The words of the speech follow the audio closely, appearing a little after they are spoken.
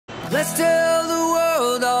Let's tell the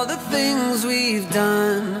world all the things we've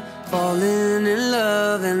done, falling in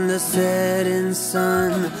love in the setting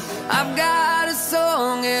sun. I've got a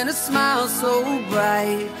song and a smile so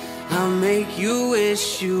bright, I'll make you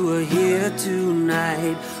wish you were here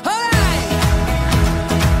tonight. All right!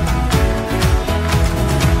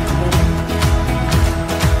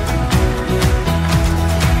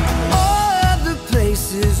 All of the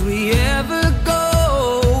places we ever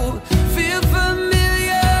go feel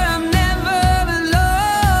familiar, I'm never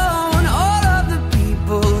alone. All of the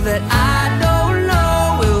people that I don't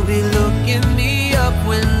know will be looking me up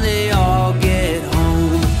when they all get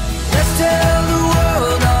home. Let's tell the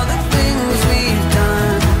world all the things we've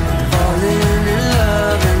done, falling in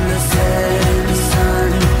love in the setting sun.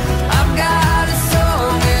 I've got a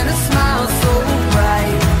song and a smile so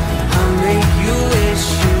bright, I'll make you wish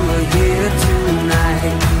you were here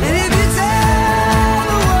tonight. And if you tell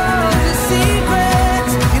the world your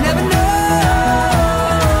secrets, you never know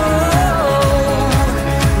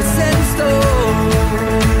what's set in stone,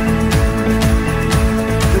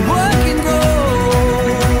 and what can grow.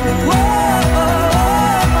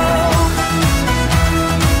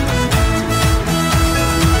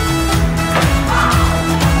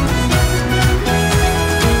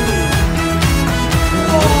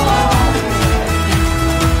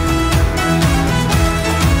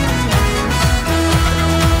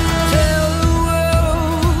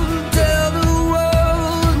 Tell the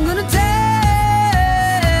world, I'm gonna tell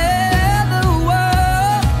the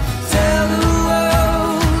world, tell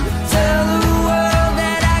the world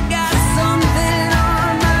that I got something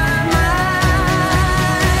on my mind.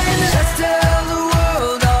 Let's tell the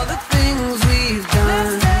world all the things we've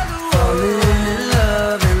done, falling in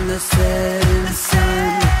love in the setting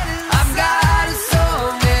sun. I've got a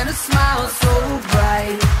song and a smile so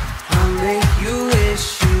bright, I'll make you wish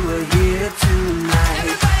you were here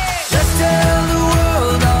tonight. Let's tell the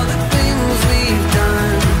world all the things we've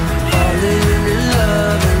done, falling in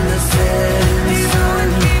love in the setting sun.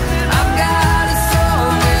 I've got a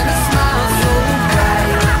song and a smile so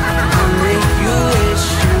bright, I'll make you wish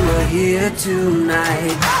you were here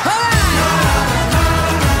tonight.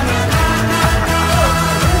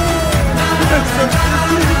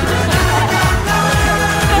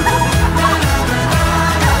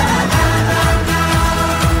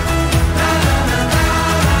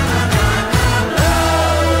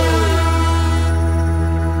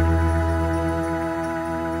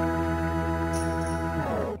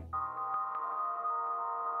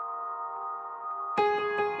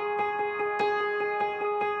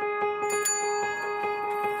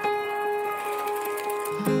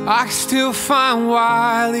 I can still find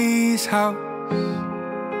Wiley's house,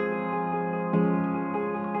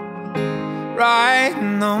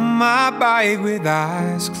 riding on my bike with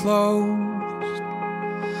eyes closed.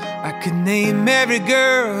 I could name every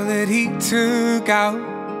girl that he took out,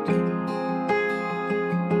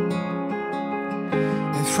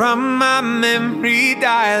 and from my memory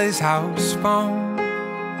dial his house phone.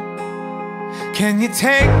 Can you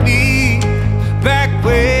take me back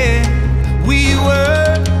when we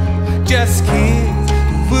were just kids,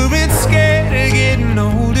 we weren't scared of getting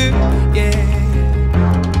older, yeah.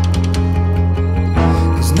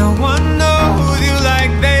 'Cause no one knows you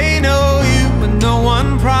like they know you, and no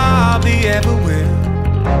one probably ever will.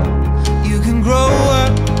 You can grow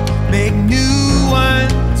up, make new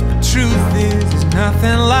ones, but truth is, there's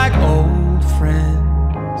nothing like old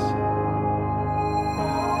friends.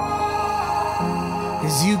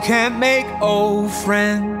 'Cause you can't make old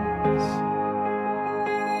friends.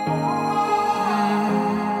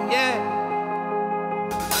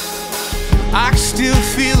 I can still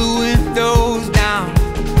feel the windows down,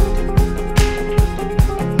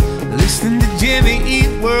 listening to Jimmy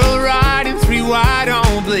Eat World, riding 3 wide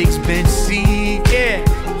on Blake's bench seat, yeah.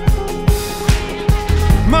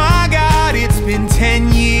 My God, it's been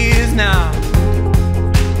 10 years now,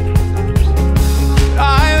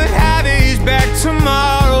 I would have his back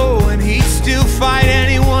tomorrow, and he'd still fight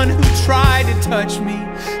anyone who tried to touch me.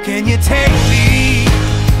 Can you take me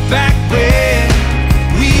back when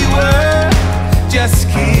we were just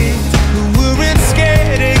kids who weren't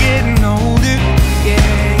scared of getting older,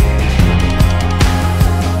 yeah.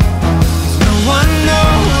 'Cause no one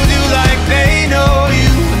knows you like they know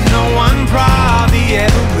you, and no one probably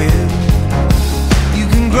ever will. You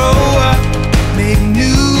can grow up, make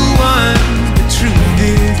new ones, the truth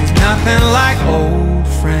is, there's nothing like old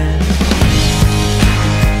friends.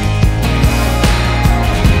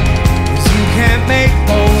 'Cause you can't make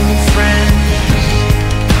old friends.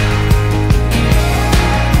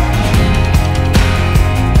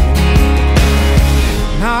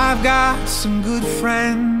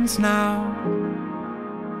 parents now,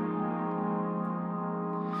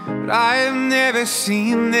 but I have never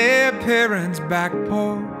seen their parents' back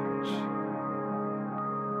porch.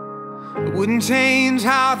 It wouldn't change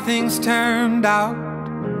how things turned out,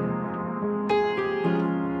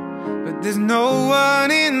 but there's no one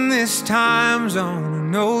in this time zone who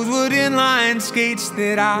knows what inline skates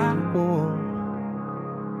that I wore.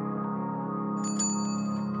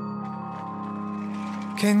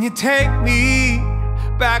 Can you take me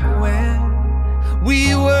back when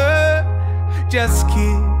we were just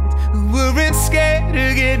kids who weren't scared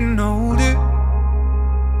of getting older?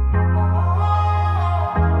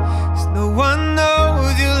 'Cause no one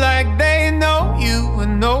knows you like they know you,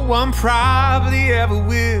 and no one probably ever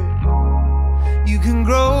will. You can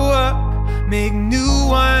grow up, make new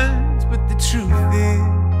ones, but the truth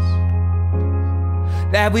is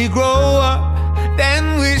that we grow up,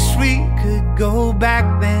 then wish we could go back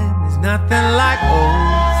then. There's nothing like old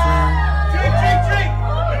friends.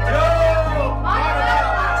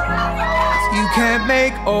 You can't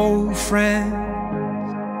make old friends.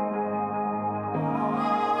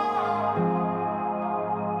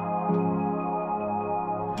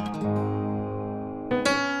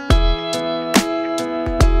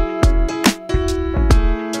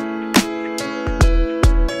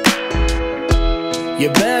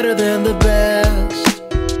 You're better than the best.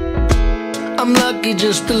 I'm lucky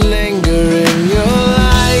just to linger in your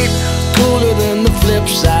light. Cooler than the flip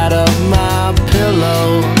side of my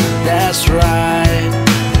pillow, that's right.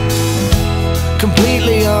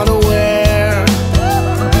 Completely unaware,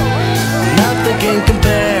 nothing can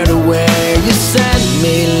compare to where you send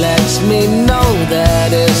me. Lets me know that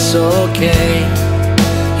it's okay.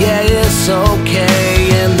 Yeah, it's okay.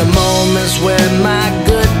 In the moments when my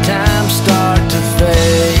good times start to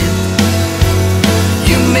fade,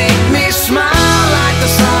 you make me smile like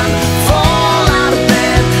the sun, fall out of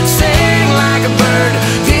bed, sing like a bird,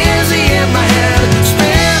 dizzy in my head,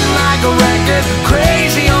 spin like a record,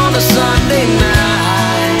 crazy on a Sunday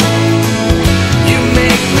night. You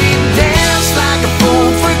make me dance like a fool,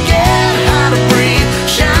 forget how to breathe,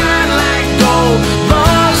 shine like gold,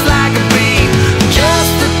 buzz like a bee.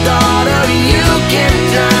 Just the thought of you can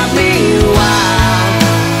drive me wild.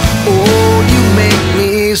 Oh, you make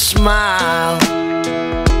me smile.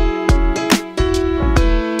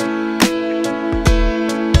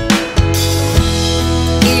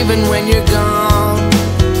 Even when you're gone,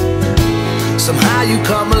 somehow you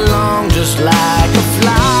come along just like a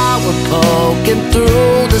flower poking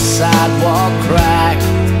through the sidewalk crack.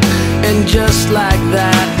 And just like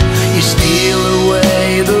that, you steal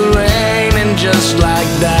away the rain, and just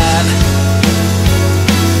like that,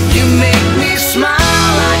 you make me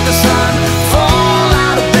smile like the sun, fall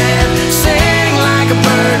out of bed, sing like a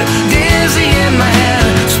bird, dizzy in my head,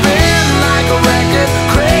 spin like a record,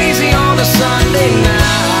 crazy on a Sunday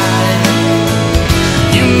night.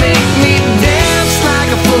 You make me dance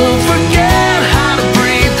like a fool, forget how to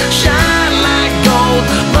breathe, shine like gold,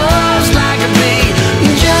 buzz like a bee.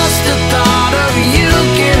 Just the thought of you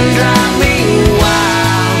can drive me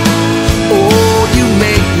wild. Oh, you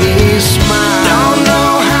make me smile. Don't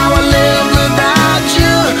know how I live without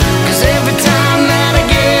you, 'cause every time that I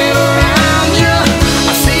get around you,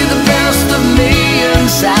 I see the best of me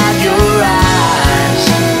inside your eyes.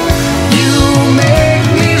 You make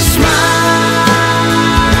me smile.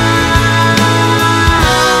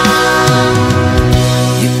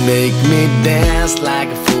 You make me dance like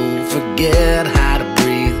a fool, forget how to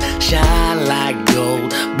breathe, shine like gold,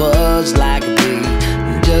 buzz like a bee.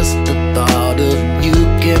 Just the thought of you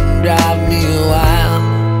can drive me wild.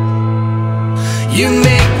 You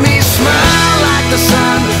make me smile like the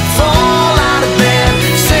sun, fall out of bed,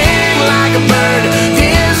 sing like a bird,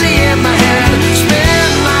 dizzy in my head, spin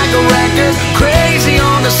like a record, crazy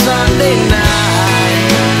on a Sunday night.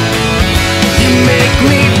 You make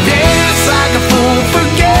me dance like a fool,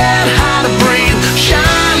 forget how to breathe,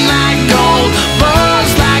 shine like gold, buzz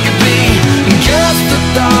like a bee. Just the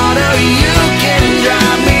thought of you can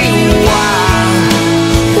drive me wild.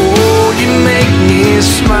 Oh, you make me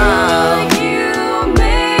smile.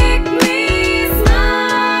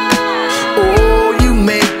 Oh, you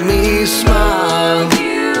make me smile.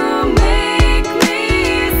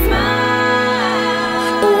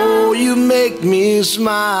 Oh, you make me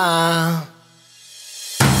smile.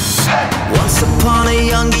 Once upon a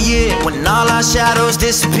younger year, when all our shadows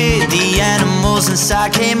disappeared, the animals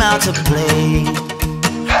inside came out to play.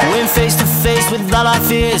 Went face to face with all our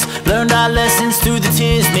fears, learned our lessons through the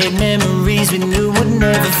tears, made memories we knew would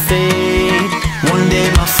never fade. One day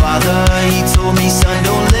my father, he told me, son,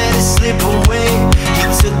 don't let it slip away. He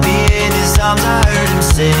took me in his arms, I heard him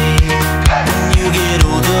say, when you get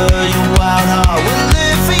older, your wild heart will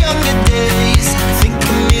live for younger days. Think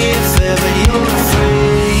of me if ever you're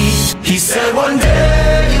afraid. He said one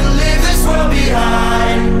day you'll leave this world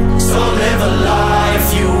behind, so live a life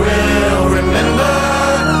you will remember.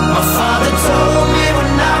 My father told me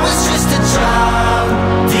when I was just a child,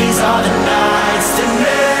 these are the nights that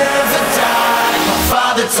never die. My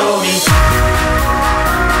father told me.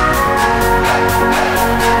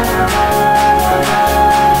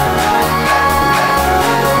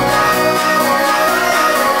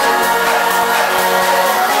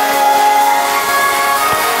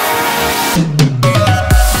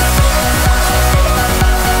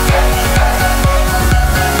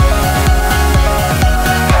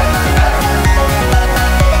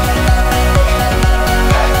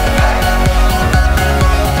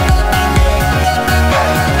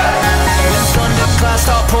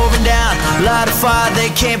 Light a fire they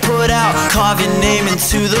can't put out, carve your name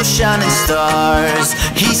into those shining stars.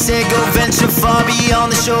 He said go venture far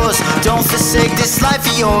beyond the shores, don't forsake this life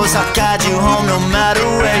of yours. I'll guide you home no matter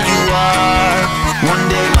where you are. One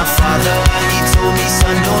day my father, he told me,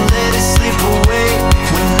 son, don't let it slip away.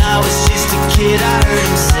 When I was just a kid I heard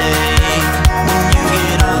him say, when you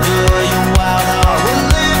get older your wild heart will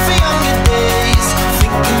live for younger days.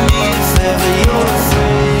 Think of me if ever you're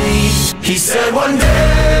afraid. He said one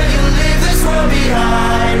day you'll leave this world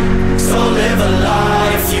behind, so live a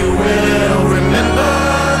life you will remember.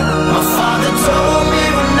 My father told me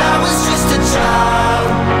when I was just a child,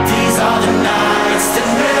 these are the nights that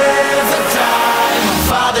never die. My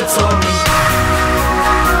father told me.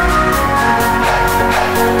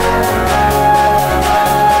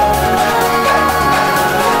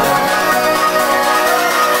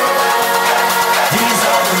 These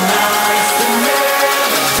are the nights that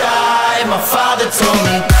never die. My father told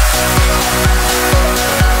me.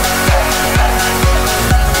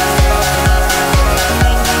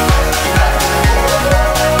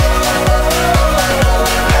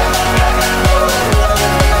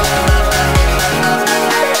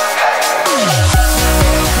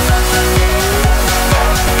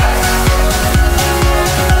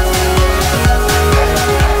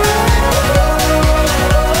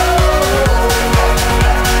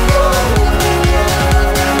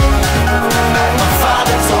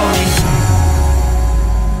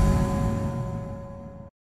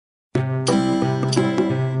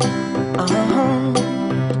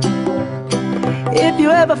 If you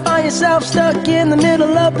ever find yourself stuck in the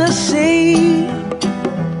middle of the sea,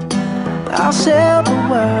 I'll sail the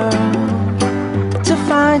world to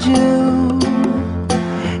find you.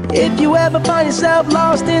 If you ever find yourself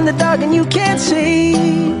lost in the dark and you can't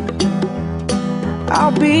see,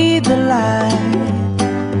 I'll be the light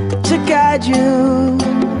to guide you.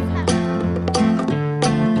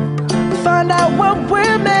 Find out what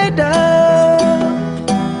we're made of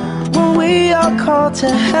when we are called to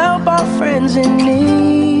help our friends in need.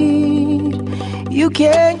 You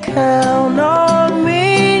can count on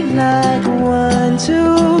me like 1,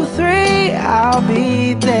 2, 3, I'll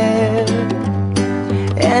be there.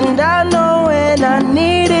 And I know when I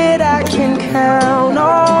need it, I can count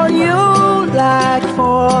on you like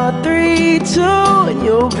 4, 3, 2, and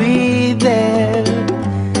you'll be there.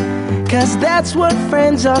 'Cause that's what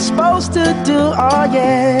friends are supposed to do, oh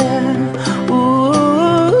yeah. Ooh,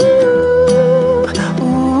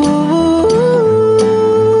 ooh,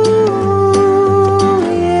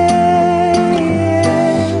 yeah,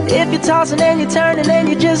 yeah. If you're tossing and you're turning and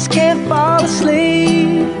you just can't fall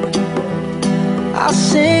asleep, I'll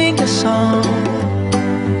sing a song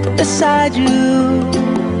beside you.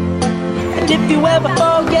 And if you ever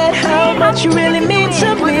forget how much you really mean to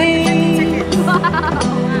me,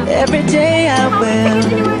 every day I will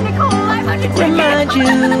remind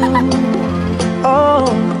you. Oh,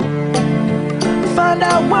 find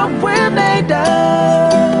out what we're made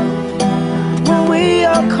of when we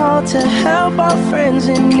are called to help our friends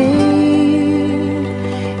in need.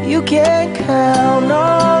 You can count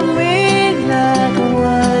on me like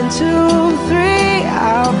 1, 2, 3,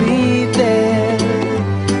 I'll be there.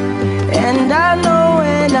 And I know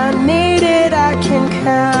when I need it, I can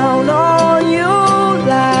count on you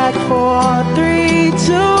like 4, 3,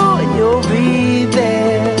 2, and you'll be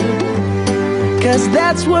there. 'Cause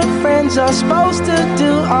that's what friends are supposed to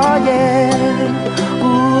do, oh yeah. Ooh,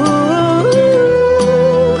 ooh,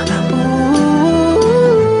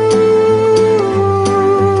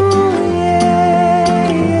 yeah,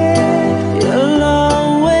 yeah. You'll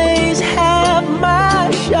always have my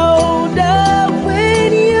shoulder when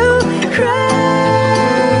you cry.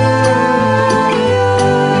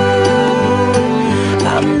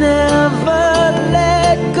 I'll never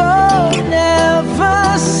let go, never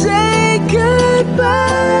say goodbye.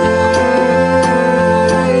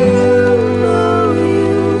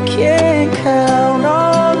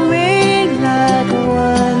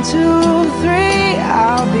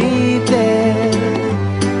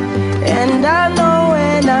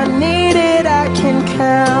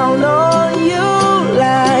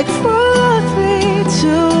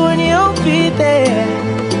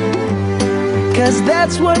 'cause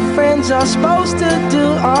that's what friends are supposed to do.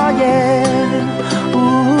 Oh yeah. Ooh,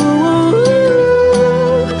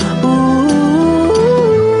 ooh.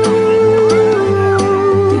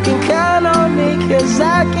 You can count on me 'cause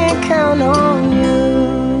I can count on you.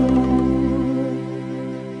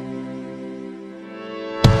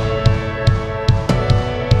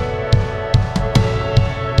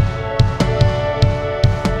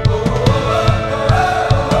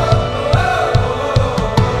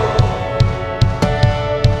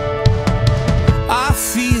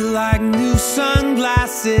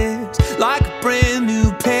 Sunglasses, like a brand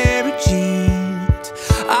new pair of jeans.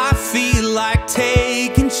 I feel like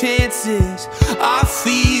taking chances. I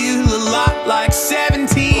feel a lot like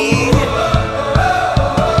 17.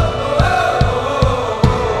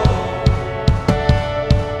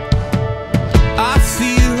 I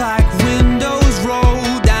feel like windows roll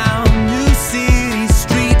down new city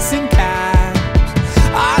streets and cabs.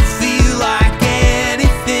 I feel like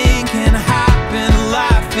anything can happen,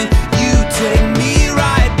 laughing. Take me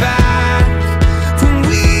right back when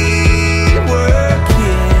we were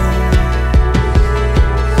kids.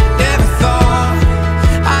 Never thought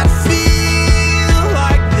I'd feel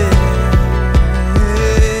like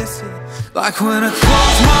this. Like when I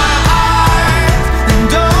close my eyes and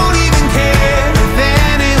don't even care if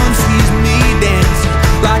anyone sees me dancing.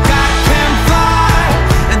 Like I can fly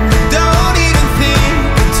and I don't even think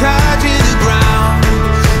of touching the ground.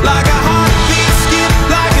 Like a heartbeat skip,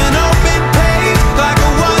 like an open page, like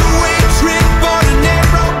a one-way trip on an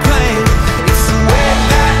aeroplane. It's the way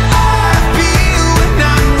that I feel when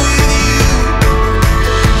I'm with you.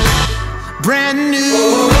 Brand new.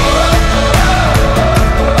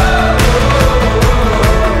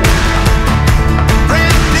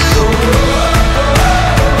 Brand new.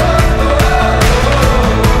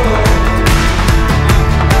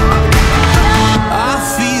 I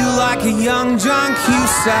feel like a young John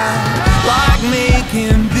Cusack, like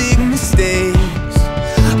making big mistakes.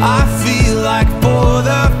 I feel like for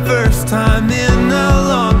the first time in a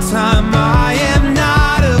long time I am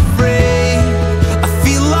not afraid. I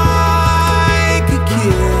feel like a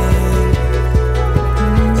kid.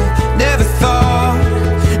 Never thought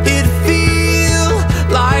it'd feel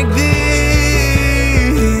like this.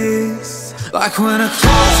 Like when I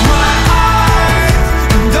close my eyes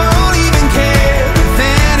and don't even care if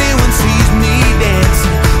anyone sees me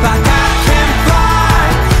dancing. Like I can fly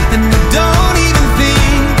and I don't even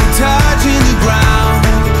think of touching the ground.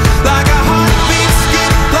 Like a heartbeat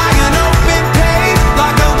skip, like an open page,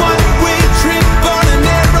 like a one-way trip on an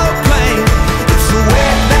aeroplane. It's the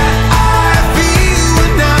way that I feel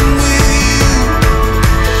when I'm with you.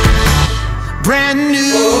 Brand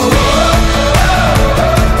new.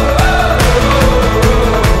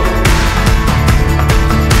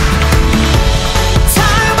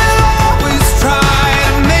 Time will always try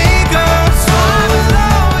to make us. Time will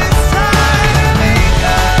always try to make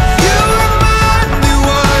us. You remind me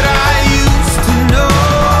what I used to know.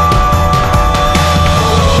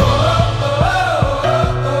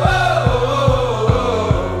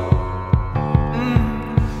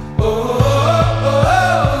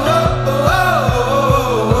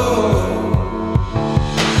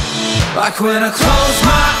 Like when I close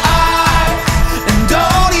my eyes and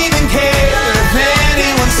don't even care if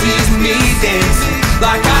anyone sees me dancing.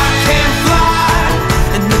 Like I can fly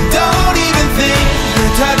and I don't even think of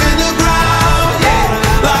touching the ground. Yeah.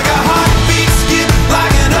 Like a heartbeat skip,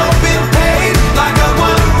 like an open page, like a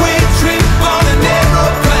one-way trip on an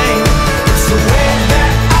aeroplane. It's the way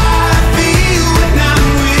that I feel when I'm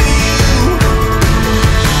with you.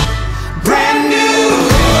 Brand new.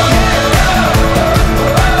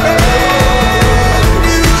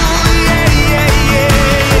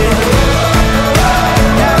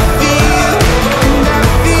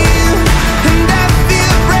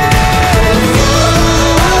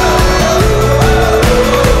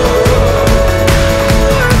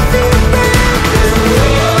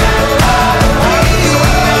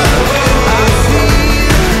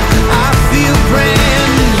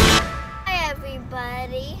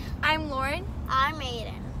 I'm Lauren. I'm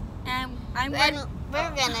Aiden. And I'm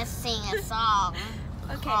We're gonna sing a song.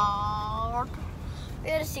 Okay. We're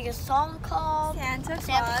gonna sing a song called Santa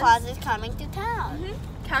Claus is Coming to Town.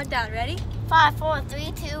 Countdown, ready? 5, 4,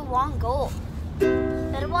 3, 2, 1, go.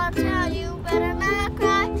 Better watch out, you better not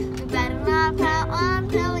cry.